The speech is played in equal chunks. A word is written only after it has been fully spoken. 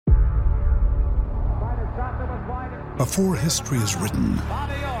Before history is written,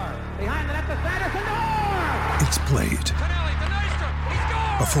 it's played.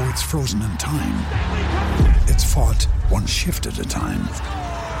 Before it's frozen in time, it's fought one shift at a time.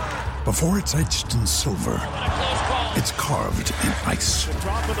 Before it's etched in silver, it's carved in ice.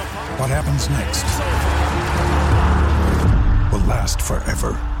 What happens next will last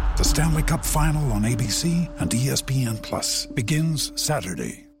forever. The Stanley Cup Final on ABC and ESPN Plus begins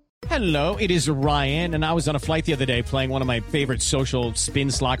Saturday. Hello, it is Ryan, and I was on a flight the other day playing one of my favorite social spin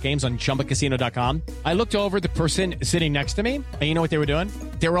slot games on ChumbaCasino.com. I looked over at the person sitting next to me, and you know what they were doing?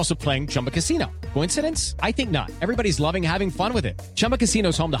 They were also playing Chumba Casino. Coincidence? I think not. Everybody's loving having fun with it. Chumba Casino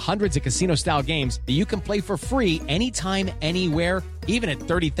is home to hundreds of casino-style games that you can play for free anytime, anywhere, even at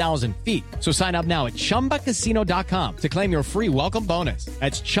 30,000 feet. So sign up now at ChumbaCasino.com to claim your free welcome bonus.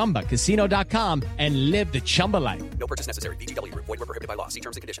 That's ChumbaCasino.com and live the Chumba life. No purchase necessary. VGW. Void where prohibited by law. See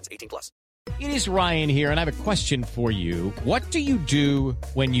terms and conditions. 18+. It is Ryan here, and I have a question for you. What do you do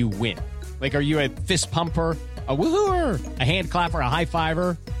when you win? Like, are you a fist pumper, a woohooer, a hand clapper, a high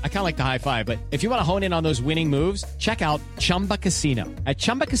fiver? I kind of like the high five, but if you want to hone in on those winning moves, check out Chumba Casino. At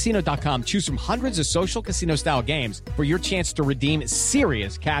ChumbaCasino.com, choose from hundreds of social casino-style games for your chance to redeem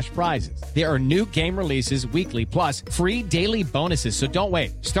serious cash prizes. There are new game releases weekly, plus free daily bonuses, so don't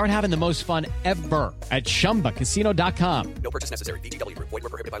wait. Start having the most fun ever at ChumbaCasino.com. No purchase necessary. VGW. Void where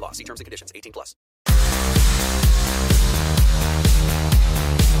prohibited by law. See terms and conditions. 18+.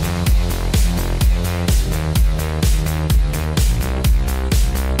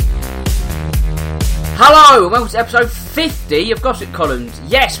 Hello and welcome to episode 50 of Gossip Columns.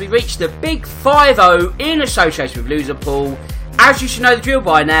 Yes, we reached the big 5-0 in association with Loserpool. As you should know the drill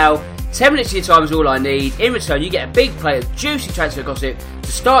by now, 10 minutes of your time is all I need. In return, you get a big plate of juicy transfer gossip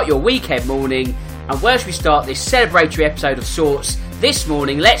to start your weekend morning. And where should we start this celebratory episode of sorts? This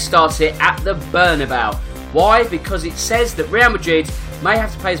morning, let's start it at the Bernabeu. Why? Because it says that Real Madrid may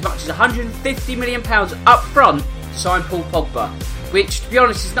have to pay as much as £150 million up front to sign Paul Pogba. Which, to be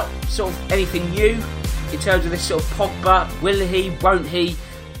honest, is not sort of anything new in terms of this sort of Pogba, will he, won't he,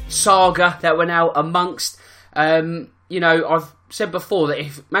 saga that we're now amongst. I've said before that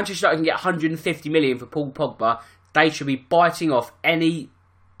if Manchester United can get 150 million for Paul Pogba, they should be biting off any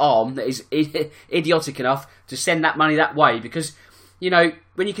arm that is idiotic enough to send that money that way. Because, you know,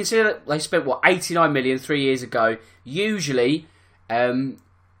 when you consider that they spent, 89 million 3 years ago, usually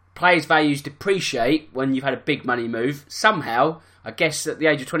players' values depreciate when you've had a big money move. Somehow, I guess at the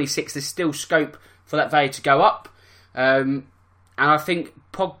age of 26, there's still scope for that value to go up. And I think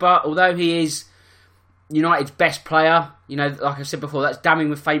Pogba, although he is United's best player, you know, like I said before, that's damning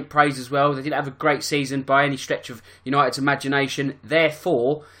with faint praise as well. They didn't have a great season by any stretch of United's imagination.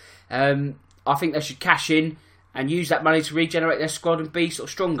 Therefore, I think they should cash in and use that money to regenerate their squad and be sort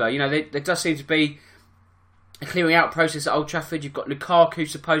of stronger. You know, there does seem to be a clearing out process at Old Trafford. You've got Lukaku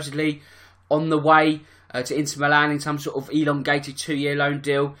supposedly on the way to Inter Milan in some sort of elongated 2-year loan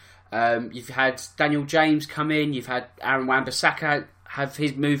deal. You've had Daniel James come in. You've had Aaron Wan-Bissaka have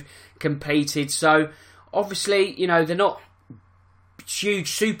his move completed. So, obviously, you know, they're not huge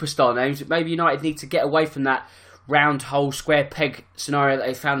superstar names, but maybe United need to get away from that round hole, square peg scenario that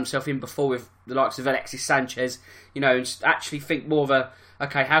they found themselves in before with the likes of Alexis Sanchez, you know, and just actually think more of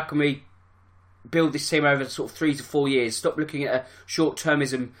okay, how can we build this team over sort of 3 to 4 years? Stop looking at a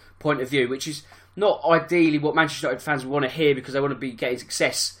short-termism point of view, which is not ideally what Manchester United fans want to hear because they want to be getting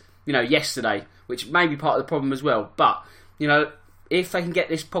success, you know, yesterday, which may be part of the problem as well. But, you know, if they can get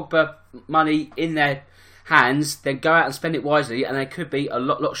this Pogba money in their hands, then go out and spend it wisely, and they could be a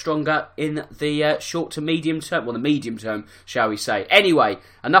lot stronger in the short to medium term, well, the medium term, shall we say. Anyway,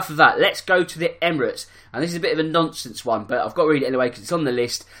 enough of that. Let's go to the Emirates, and this is a bit of a nonsense one, but I've got to read it anyway because it's on the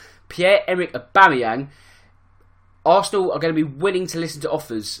list. Pierre-Emerick Aubameyang, Arsenal are going to be willing to listen to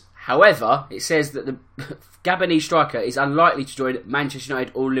offers. However, it says that the Gabonese striker is unlikely to join Manchester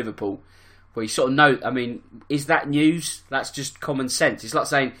United or Liverpool. Well, you sort of know, I mean, is that news? That's just common sense. It's like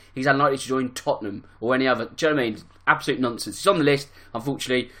saying he's unlikely to join Tottenham or any other. Do you know what I mean? Absolute nonsense. It's on the list,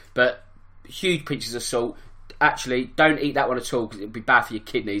 unfortunately, but huge pinches of salt. Actually, don't eat that one at all because it'll be bad for your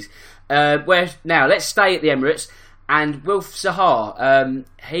kidneys. Now, let's stay at the Emirates. And Wilf Zaha,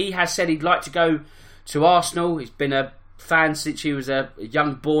 he has said he'd like to go to Arsenal. He's been a fan since he was a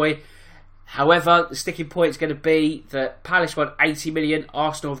young boy. However, the sticking point is going to be that Palace want 80 million,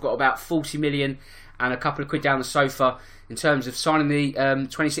 Arsenal have got about 40 million and a couple of quid down the sofa in terms of signing the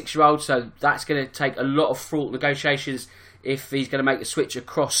 26-year-old. So that's going to take a lot of fraught negotiations if he's going to make the switch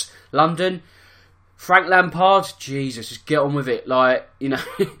across London. Frank Lampard, Jesus, just get on with it. Like, you know,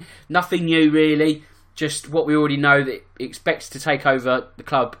 nothing new really. Just what we already know, that he expects to take over the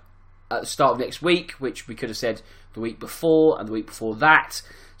club at the start of next week, which we could have said the week before and the week before that.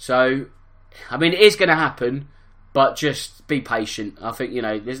 So, I mean, it is going to happen, but just be patient. I think,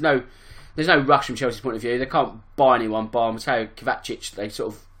 there's no rush from Chelsea's point of view. They can't buy anyone. Bar Mateo Kovacic, they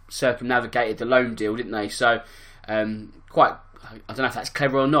sort of circumnavigated the loan deal, didn't they? So, I don't know if that's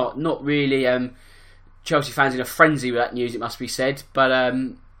clever or not. Not really Chelsea fans in a frenzy with that news, it must be said. But,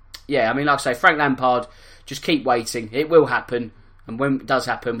 like I say, Frank Lampard, just keep waiting. It will happen. And when it does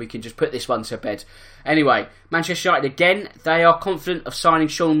happen, we can just put this one to bed. Anyway, Manchester United again, they are confident of signing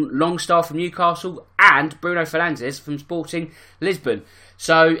Sean Longstaff from Newcastle and Bruno Fernandes from Sporting Lisbon.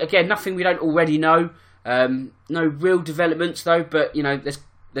 So, again, nothing we don't already know. No real developments, though, but,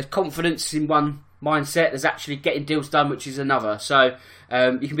 there's confidence in one mindset. There's actually getting deals done, which is another. So,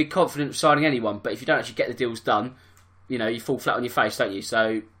 you can be confident of signing anyone, but if you don't actually get the deals done, you fall flat on your face, don't you?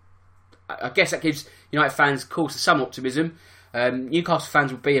 So, I guess that gives United fans cause for some optimism. Newcastle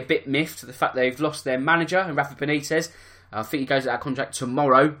fans will be a bit miffed at the fact they've lost their manager, Rafa Benitez. I think he goes out of contract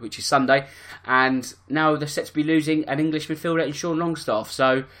tomorrow, which is Sunday, and now they're set to be losing an English midfielder in Sean Longstaff.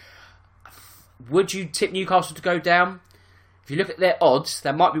 So, would you tip Newcastle to go down? If you look at their odds,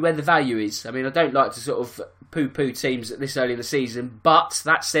 that might be where the value is. I mean, I don't like to sort of poo-poo teams at this early in the season, but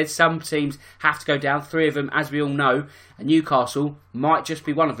that said, some teams have to go down. 3 of them, as we all know, and Newcastle might just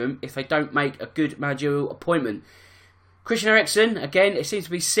be one of them if they don't make a good managerial appointment. Christian Eriksen, again, it seems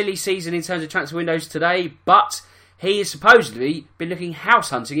to be a silly season in terms of transfer windows today, but he has supposedly been looking house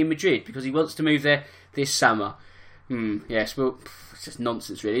hunting in Madrid because he wants to move there this summer. Yes, well, it's just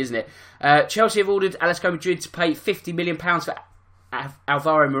nonsense really, isn't it? Chelsea have ordered Atletico Madrid to pay £50 million for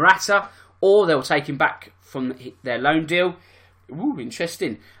Alvaro Morata, or they'll take him back from their loan deal. Ooh,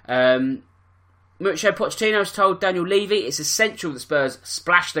 interesting. Mauricio Pochettino has told Daniel Levy it's essential that Spurs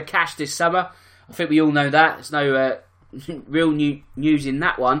splash the cash this summer. I think we all know that. There's no real news in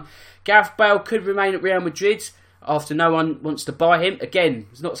that one. Gareth Bale could remain at Real Madrid after no one wants to buy him. Again,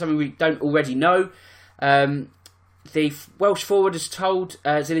 it's not something we don't already know. The Welsh forward has told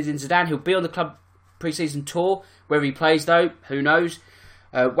Zinedine Zidane he'll be on the club pre-season tour. Whether he plays, though, who knows?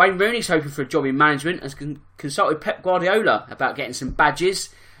 Wayne Rooney's hoping for a job in management and has consulted Pep Guardiola about getting some badges.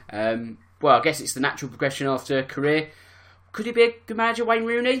 Well, I guess it's the natural progression after a career. Could he be a good manager, Wayne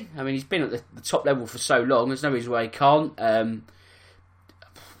Rooney? I mean, he's been at the top level for so long. There's no reason why he can't.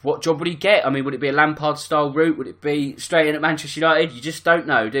 What job would he get? I mean, would it be a Lampard-style route? Would it be straight in at Manchester United? You just don't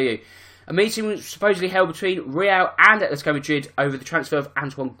know, do you? A meeting was supposedly held between Real and Atletico Madrid over the transfer of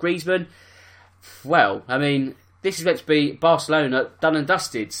Antoine Griezmann. Well, I mean, this is meant to be Barcelona done and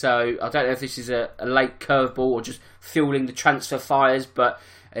dusted, so I don't know if this is a late curveball or just fueling the transfer fires, but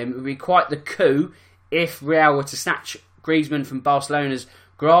it would be quite the coup if Real were to snatch Griezmann from Barcelona's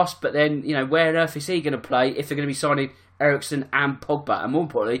grasp, but then, where on earth is he going to play if they're going to be signing Eriksen and Pogba? And more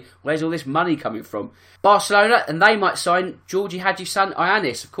importantly, where's all this money coming from? Barcelona, and they might sign Georgie Hadji's son,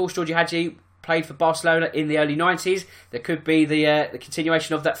 Ioannis. Of course, Georgie Hadji played for Barcelona in the early 90s. There could be the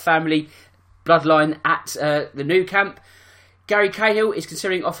continuation of that family bloodline at the Nou Camp. Gary Cahill is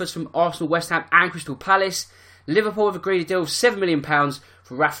considering offers from Arsenal, West Ham and Crystal Palace. Liverpool have agreed a deal of £7 million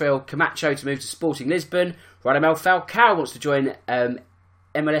for Rafael Camacho to move to Sporting Lisbon. Radamel Falcao wants to join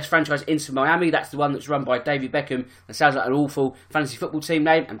MLS franchise Inter Miami. That's the one that's run by David Beckham. That sounds like an awful fantasy football team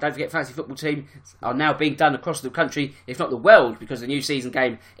name. And don't forget, fantasy football teams are now being done across the country, if not the world, because the new season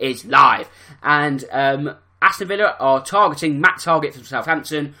game is live. And Aston Villa are targeting Matt Targett from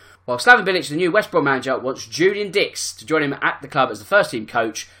Southampton, while Slaven Bilic, the new West Brom manager, wants Julian Dix to join him at the club as the first team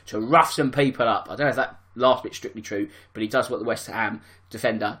coach to rough some people up. I don't know if that last bit's strictly true, but he does want the West Ham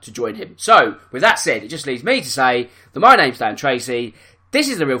defender to join him. So, with that said, it just leaves me to say that my name's Dan Tracy. This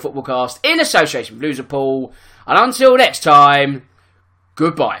is the Real Football Cast in association with Loserpool, and until next time,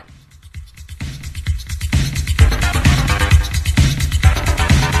 goodbye.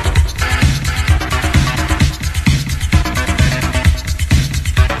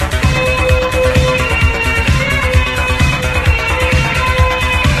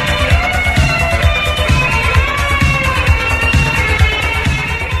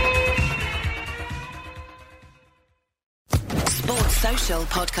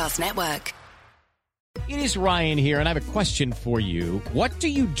 Podcast Network. It is Ryan here, and I have a question for you. What do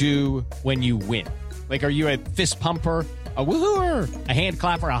you do when you win? Like, are you a fist pumper, a woohooer, a hand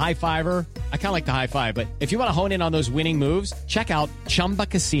clapper, a high fiver? I kind of like the high five, but if you want to hone in on those winning moves, check out Chumba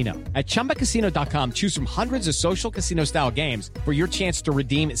Casino. At ChumbaCasino.com, choose from hundreds of social casino-style games for your chance to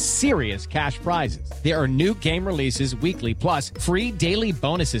redeem serious cash prizes. There are new game releases weekly, plus free daily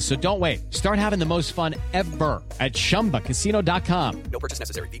bonuses, so don't wait. Start having the most fun ever at ChumbaCasino.com. No purchase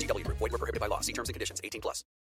necessary. VGW Group. Void where prohibited by law. See terms and conditions. 18+.